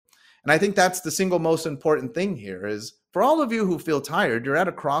And I think that's the single most important thing here is for all of you who feel tired, you're at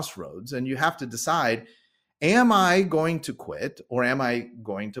a crossroads and you have to decide, am I going to quit or am I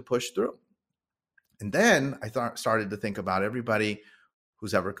going to push through? And then I started to think about everybody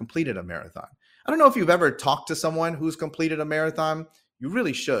who's ever completed a marathon. I don't know if you've ever talked to someone who's completed a marathon. You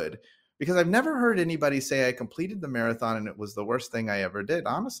really should, because I've never heard anybody say I completed the marathon and it was the worst thing I ever did.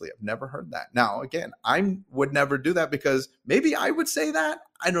 Honestly, I've never heard that. Now, again, I would never do that because maybe I would say that.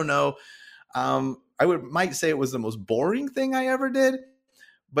 I don't know. Might say it was the most boring thing I ever did,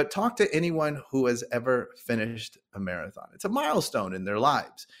 but talk to anyone who has ever finished a marathon. It's a milestone in their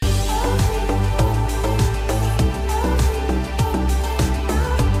lives.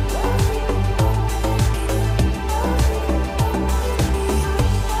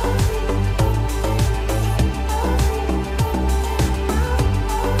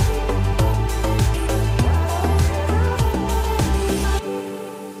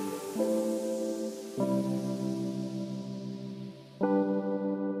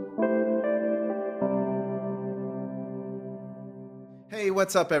 Hey,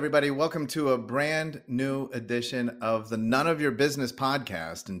 what's up, everybody? Welcome to a brand new edition of the None of Your Business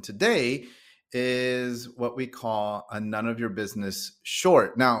podcast. And today is what we call a None of Your Business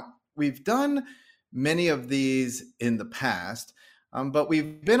short. Now, we've done many of these in the past, but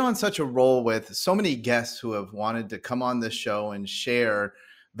we've been on such a roll with so many guests who have wanted to come on this show and share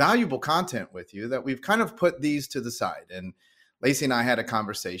valuable content with you that we've kind of put these to the side. And Lacey and I had a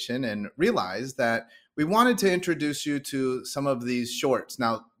conversation and realized that we wanted to introduce you to some of these shorts.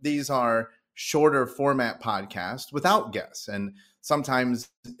 Now, these are shorter format podcasts without guests. And sometimes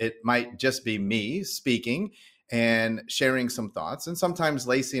it might just be me speaking and sharing some thoughts. And sometimes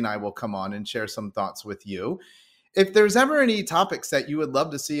Lacey and I will come on and share some thoughts with you. If there's ever any topics that you would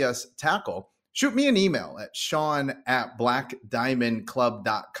love to see us tackle, shoot me an email at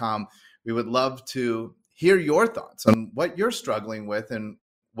sean@blackdiamondclub.com. We would love to hear your thoughts on what you're struggling with and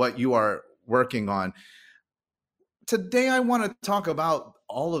what you are working on. Today, I want to talk about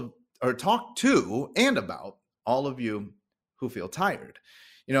about all of you who feel tired.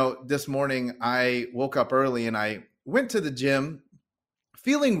 You know, this morning I woke up early and I went to the gym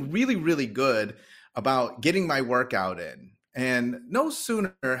feeling really, really good about getting my workout in. And no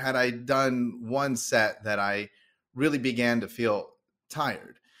sooner had I done one set that I really began to feel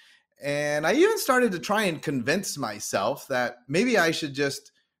tired. And I even started to try and convince myself that maybe I should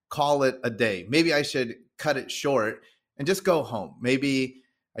just call it a day. Maybe I should cut it short and just go home. Maybe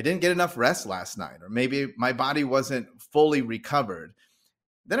I didn't get enough rest last night, or maybe my body wasn't fully recovered.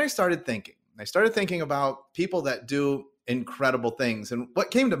 Then I started thinking about people that do incredible things. And what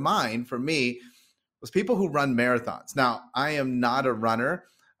came to mind for me was people who run marathons. Now, I am not a runner.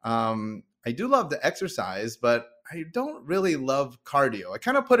 I do love to exercise, but I don't really love cardio. I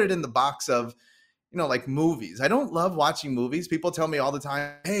kind of put it in the box of, like movies. I don't love watching movies. People tell me all the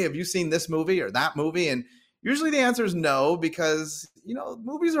time, hey, have you seen this movie or that movie? And usually the answer is no, because,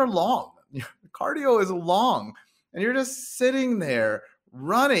 movies are long. Cardio is long and you're just sitting there.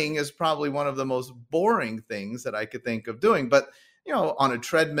 Running is probably one of the most boring things that I could think of doing. But, on a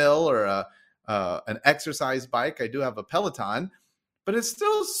treadmill or an exercise bike, I do have a Peloton, but it's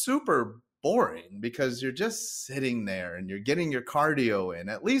still super boring because you're just sitting there and you're getting your cardio in,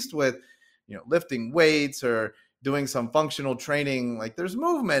 at least with lifting weights or doing some functional training. Like there's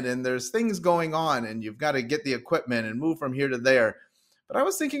movement and there's things going on and you've got to get the equipment and move from here to there. But I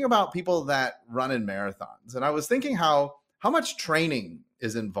was thinking about people that run in marathons, and I was thinking how much training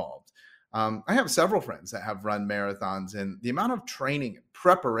is involved. I have several friends that have run marathons, and the amount of training and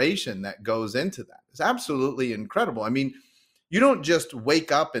preparation that goes into that is absolutely incredible. I mean, you don't just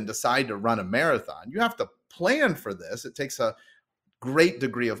wake up and decide to run a marathon. You have to plan for this. It takes a great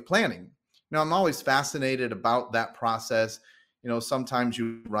degree of planning. I'm always fascinated about that process. Sometimes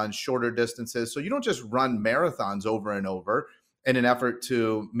you run shorter distances. So you don't just run marathons over and over in an effort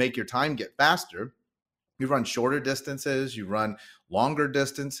to make your time get faster. You run shorter distances, you run longer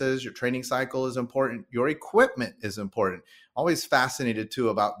distances. Your training cycle is important. Your equipment is important. Always fascinated too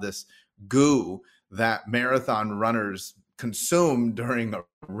about this goo that marathon runners consume during a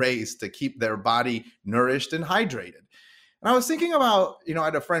race to keep their body nourished and hydrated. And I was thinking about, I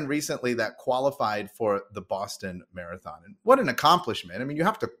had a friend recently that qualified for the Boston Marathon. And what an accomplishment. I mean, you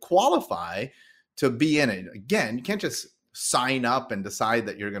have to qualify to be in it. Again, you can't just sign up and decide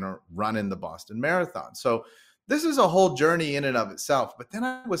that you're going to run in the Boston Marathon. So this is a whole journey in and of itself. But then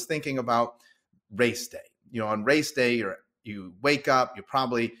I was thinking about race day. On race day, you wake up, you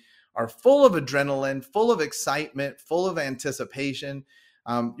probably are full of adrenaline, full of excitement, full of anticipation.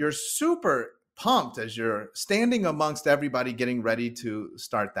 You're super pumped as you're standing amongst everybody getting ready to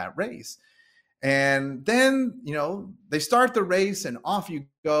start that race. And then, they start the race and off you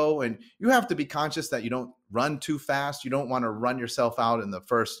go. And you have to be conscious that you don't run too fast. You don't want to run yourself out in the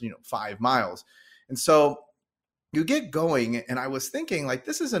first, 5 miles. And so you get going. And I was thinking, like,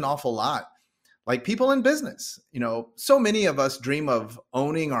 this is an awful lot. Like people in business, so many of us dream of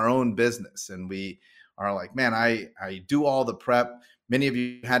owning our own business. And we are like, man, I do all the prep. Many of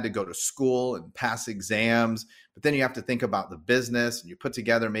you had to go to school and pass exams, but then you have to think about the business and you put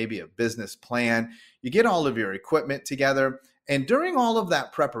together maybe a business plan. You get all of your equipment together. And during all of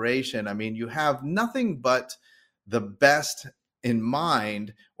that preparation, I mean, you have nothing but the best in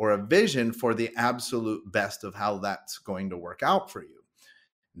mind or a vision for the absolute best of how that's going to work out for you.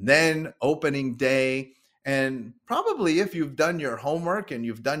 Then opening day, and probably if you've done your homework and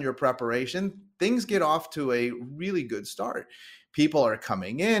you've done your preparation, things get off to a really good start. People are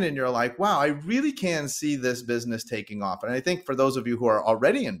coming in and you're like, wow, I really can see this business taking off. And I think for those of you who are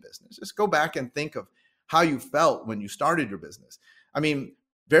already in business, just go back and think of how you felt when you started your business. I mean,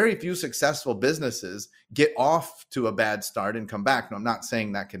 very few successful businesses get off to a bad start and come back. Now, I'm not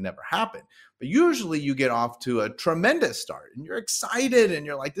saying that can never happen, but usually you get off to a tremendous start and you're excited and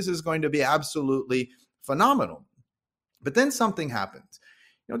you're like, this is going to be absolutely phenomenal. But then something happens.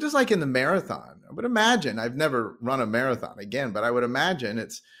 Just like in the marathon, I would imagine, I've never run a marathon again, but I would imagine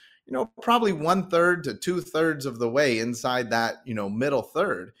it's, probably 1/3 to 2/3 of the way inside that, middle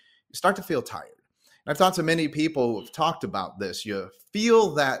third, you start to feel tired. And I've talked to many people who have talked about this. You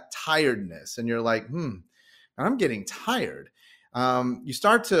feel that tiredness and you're like, I'm getting tired.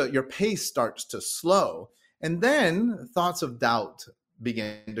 Your pace starts to slow. And then thoughts of doubt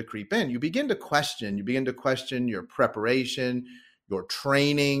begin to creep in. You begin to question your preparation, your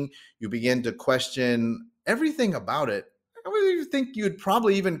training. You begin to question everything about it. I would think you'd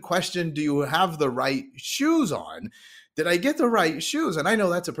probably even question, do you have the right shoes on? Did I get the right shoes? And I know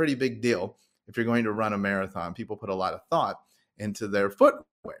that's a pretty big deal. If you're going to run a marathon, people put a lot of thought into their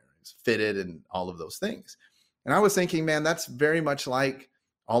footwear. It's fitted and all of those things. And I was thinking, man, that's very much like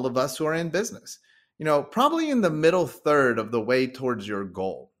all of us who are in business. Probably in the middle third of the way towards your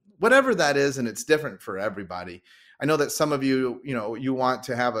goal, whatever that is, and it's different for everybody. I know that some of you, you want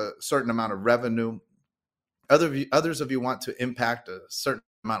to have a certain amount of revenue. Others of you want to impact a certain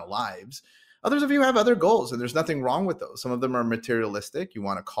amount of lives. Others of you have other goals, and there's nothing wrong with those. Some of them are materialistic. You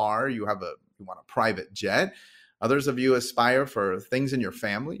want a car, you want a private jet. Others of you aspire for things in your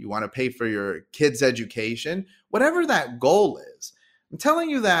family. You want to pay for your kids' education, whatever that goal is. I'm telling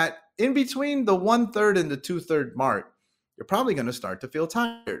you that in between the 1/3 and the 2/3 mark, you're probably going to start to feel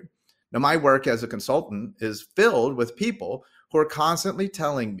tired. Now, my work as a consultant is filled with people who are constantly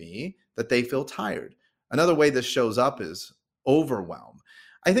telling me that they feel tired. Another way this shows up is overwhelm.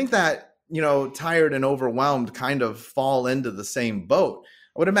 I think that, tired and overwhelmed kind of fall into the same boat.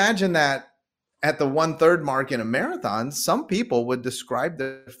 I would imagine that at the 1/3 mark in a marathon, some people would describe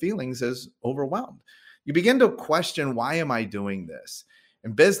their feelings as overwhelmed. You begin to question, why am I doing this?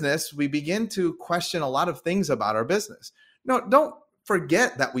 In business, we begin to question a lot of things about our business. No, don't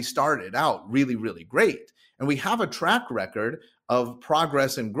forget that we started out really, really great. And we have a track record of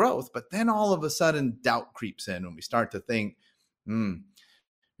progress and growth, but then all of a sudden doubt creeps in when we start to think,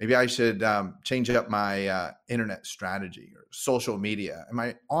 maybe I should change up my internet strategy or social media. Am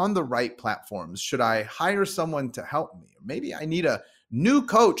I on the right platforms? Should I hire someone to help me? Or maybe I need a new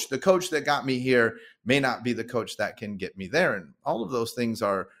coach. The coach that got me here may not be the coach that can get me there. And all of those things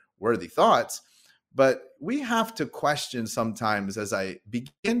are worthy thoughts. But we have to question sometimes as I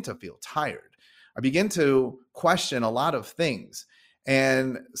begin to feel tired. I begin to question a lot of things.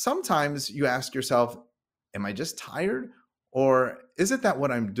 And sometimes you ask yourself, am I just tired? Or is it that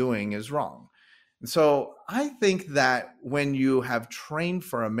what I'm doing is wrong? And so I think that when you have trained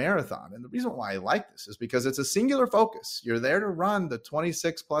for a marathon, and the reason why I like this is because it's a singular focus. You're there to run the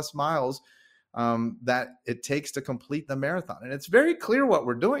 26 plus miles that it takes to complete the marathon. And it's very clear what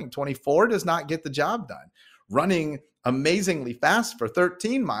we're doing. 24 does not get the job done. Running amazingly fast for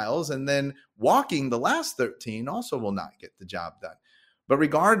 13 miles and then walking the last 13 also will not get the job done. But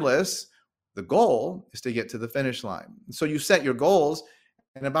regardless, the goal is to get to the finish line. So you set your goals,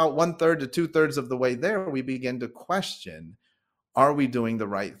 and about 1/3 to 2/3 of the way there, we begin to question, are we doing the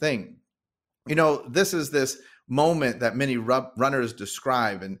right thing? This is this moment that many runners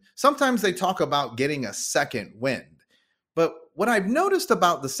describe, and sometimes they talk about getting a second wind. But what I've noticed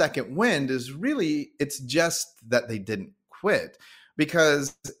about the second wind is really, it's just that they didn't quit.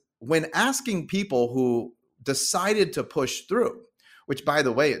 Because when asking people who decided to push through, which by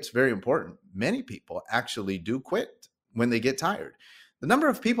the way, it's very important, many people actually do quit when they get tired. the number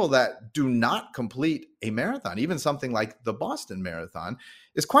of people that do not complete a marathon, even something like the Boston Marathon,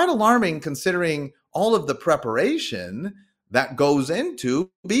 is quite alarming considering all of the preparation that goes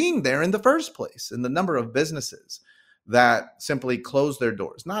into being there in the first place, and the number of businesses that simply close their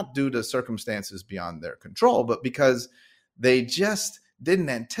doors, not due to circumstances beyond their control, but because they just didn't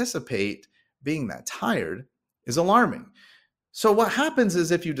anticipate being that tired, is alarming. So what happens is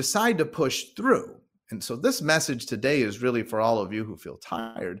if you decide to push through, and so this message today is really for all of you who feel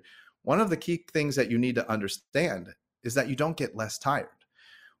tired, one of the key things that you need to understand is that you don't get less tired.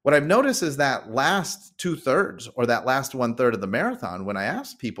 What I've noticed is that last 2/3 or that last 1/3 of the marathon, when I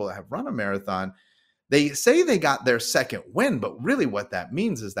ask people that have run a marathon, they say they got their second win, but really what that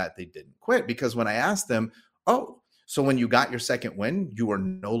means is that they didn't quit. Because when I asked them, oh, so when you got your second win, you were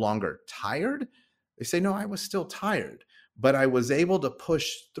no longer tired? They say, no, I was still tired, but I was able to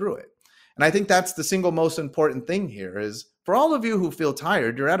push through it. And I think that's the single most important thing here is for all of you who feel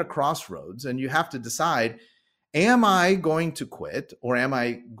tired, you're at a crossroads and you have to decide, am I going to quit or am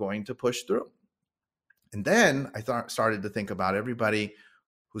I going to push through? And then I started to think about everybody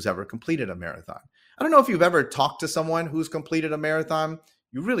who's ever completed a marathon. I don't know if you've ever talked to someone who's completed a marathon.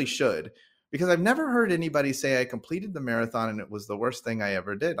 You really should, because I've never heard anybody say I completed the marathon and it was the worst thing I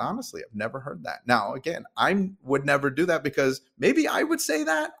ever did. Honestly, I've never heard that. Now, again, I would never do that because maybe I would say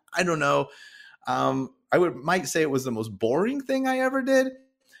that. I don't know. Might say it was the most boring thing I ever did.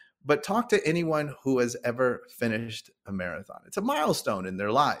 But talk to anyone who has ever finished a marathon. It's a milestone in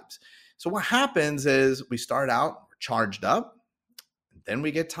their lives. So what happens is we start out charged up, then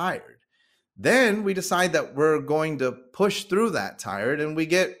we get tired. Then we decide that we're going to push through that tired and we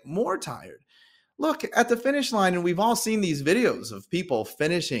get more tired. Look at the finish line, and we've all seen these videos of people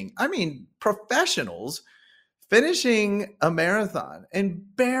finishing, professionals finishing a marathon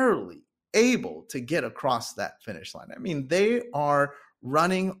and barely able to get across that finish line. They are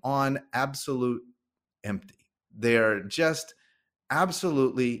running on absolute empty. They're just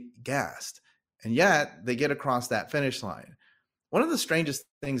absolutely gassed. And yet they get across that finish line. One of the strangest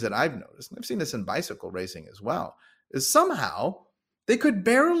things that I've noticed, and I've seen this in bicycle racing as well, is somehow they could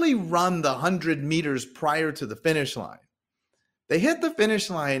barely run the 100 meters prior to the finish line. They hit the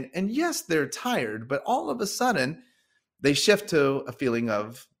finish line, and yes, they're tired, but all of a sudden they shift to a feeling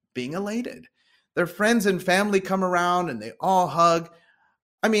of being elated. Their friends and family come around and they all hug.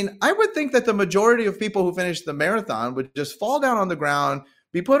 I would think that the majority of people who finish the marathon would just fall down on the ground,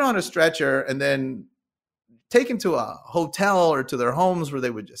 be put on a stretcher, and then taken to a hotel or to their homes where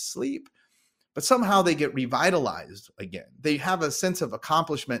they would just sleep. But somehow they get revitalized again. They have a sense of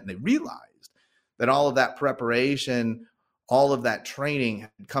accomplishment and they realized that all of that preparation, all of that training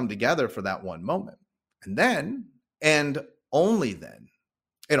had come together for that one moment. And then, and only then,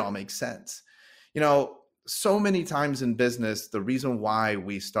 it all makes sense. So many times in business, the reason why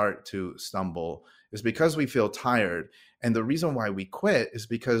we start to stumble is because we feel tired. And the reason why we quit is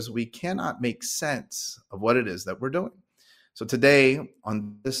because we cannot make sense of what it is that we're doing. So today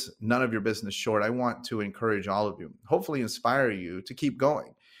on this None of Your Business Short, I want to encourage all of you, hopefully inspire you to keep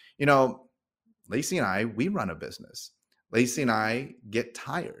going. Lacey and I, we run a business. Lacey and I get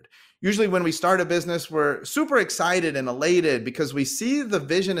tired. Usually when we start a business, we're super excited and elated because we see the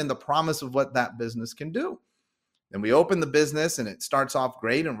vision and the promise of what that business can do. Then we open the business and it starts off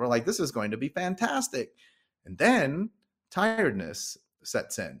great and we're like, this is going to be fantastic. And then tiredness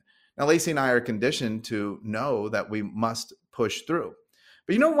sets in. Now, Lacey and I are conditioned to know that we must push through.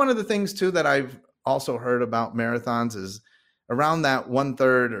 But one of the things too that I've also heard about marathons is around that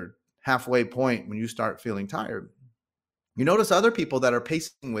 1/3 or halfway point when you start feeling tired, you notice other people that are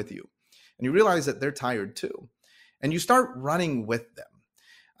pacing with you and you realize that they're tired too. And you start running with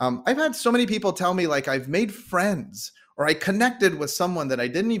them. I've had so many people tell me like I've made friends or I connected with someone that I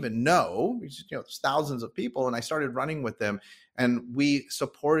didn't even know. There's thousands of people and I started running with them and we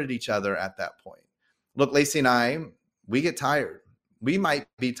supported each other at that point. Look, Lacey and I, we get tired. We might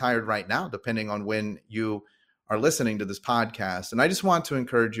be tired right now, depending on when you are listening to this podcast. And I just want to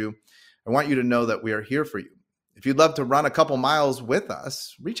encourage you. I want you to know that we are here for you. If you'd love to run a couple miles with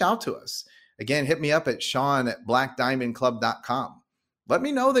us, reach out to us. Again, hit me up at Sean@blackdiamondclub.com. Let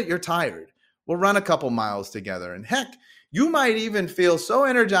me know that you're tired. We'll run a couple miles together. And heck, you might even feel so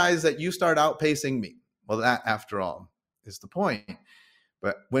energized that you start outpacing me. Well, that, after all, is the point.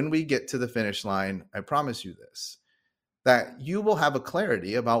 But when we get to the finish line, I promise you this, that you will have a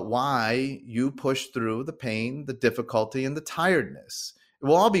clarity about why you push through the pain, the difficulty, and the tiredness. It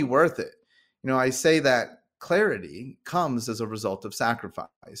will all be worth it. I say that clarity comes as a result of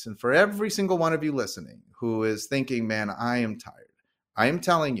sacrifice. And for every single one of you listening who is thinking, man, I am tired, I am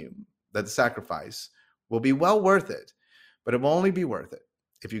telling you that the sacrifice will be well worth it. but it will only be worth it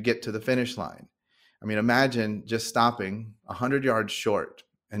if you get to the finish line. I mean, imagine just stopping 100 yards short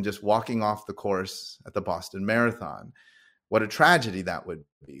and just walking off the course at the Boston Marathon. What a tragedy that would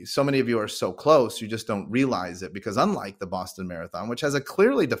be. So many of you are so close, you just don't realize it, because unlike the Boston Marathon, which has a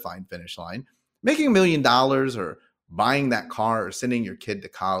clearly defined finish line, making $1 million or buying that car or sending your kid to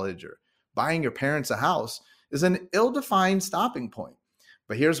college or buying your parents a house is an ill-defined stopping point.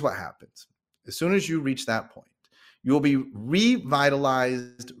 But here's what happens. As soon as you reach that point, you will be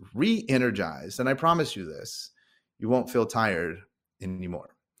revitalized, re-energized, and I promise you this, you won't feel tired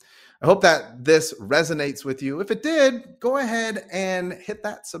anymore. I hope that this resonates with you. If it did, go ahead and hit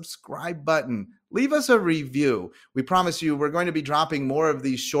that subscribe button. Leave us a review. We promise you we're going to be dropping more of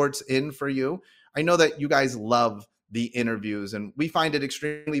these shorts in for you. I know that you guys love the interviews, and we find it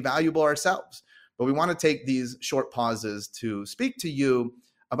extremely valuable ourselves, but we want to take these short pauses to speak to you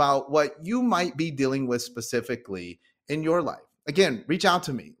about what you might be dealing with specifically in your life. Again, reach out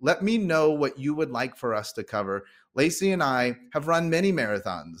to me. Let me know what you would like for us to cover. Lacey and I have run many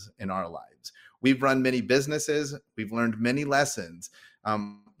marathons in our lives. We've run many businesses. We've learned many lessons.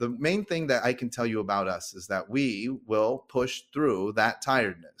 The main thing that I can tell you about us is that we will push through that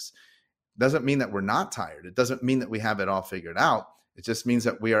tiredness. Doesn't mean that we're not tired. It doesn't mean that we have it all figured out. It just means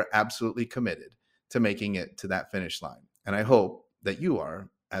that we are absolutely committed to making it to that finish line. And I hope that you are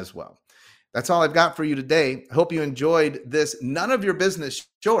as well. That's all I've got for you today. I hope you enjoyed this None of Your Business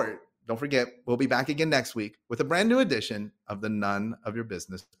short. Don't forget, we'll be back again next week with a brand new edition of the None of Your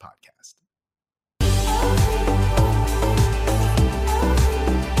Business podcast.